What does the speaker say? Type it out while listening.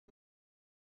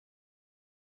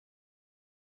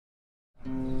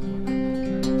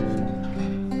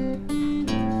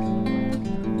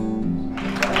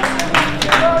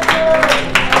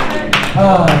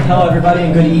Hello everybody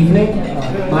and good evening.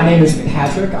 My name is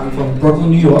Patrick. I'm from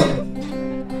Brooklyn, New York.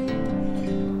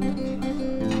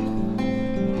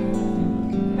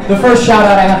 The first shout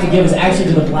out I have to give is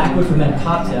actually to the Blackwood For Men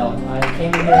cocktail. I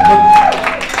came in here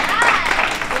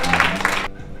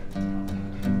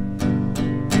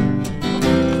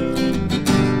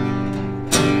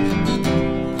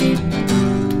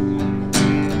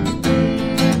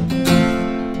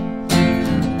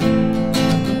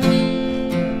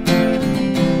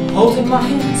holding my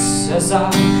hands as I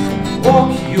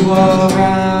walk you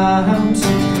around.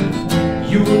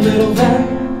 You were little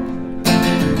then,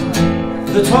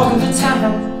 the talk of the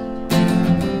town.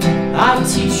 I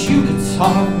teach you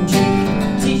guitar and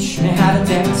you teach me how to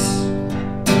dance.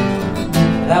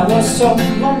 That was so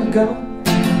long ago.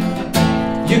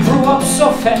 You grew up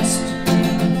so fast.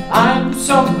 I'm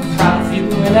so proud of you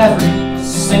in every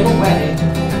single way.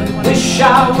 Wish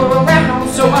I were around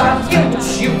so I'd hear what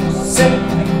you say.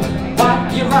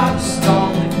 Wipe your eyes,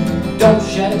 darling, don't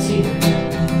shed a tear.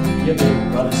 Your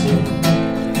big brother's here,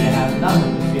 you have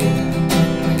nothing to fear.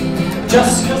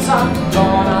 Just 'cause I'm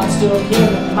gone, I'm still here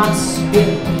in my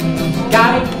spirit,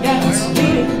 guiding and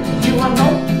leading you. I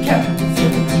know you can't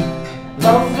feel it.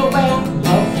 Love the way I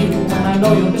love you, and I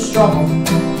know you'll be strong.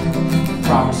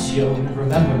 Promise you'll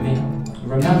remember me,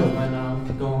 remember when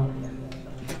I'm gone.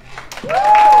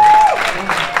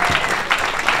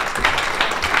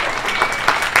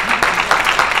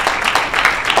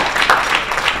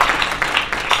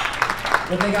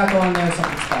 What they got going there is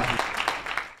something special.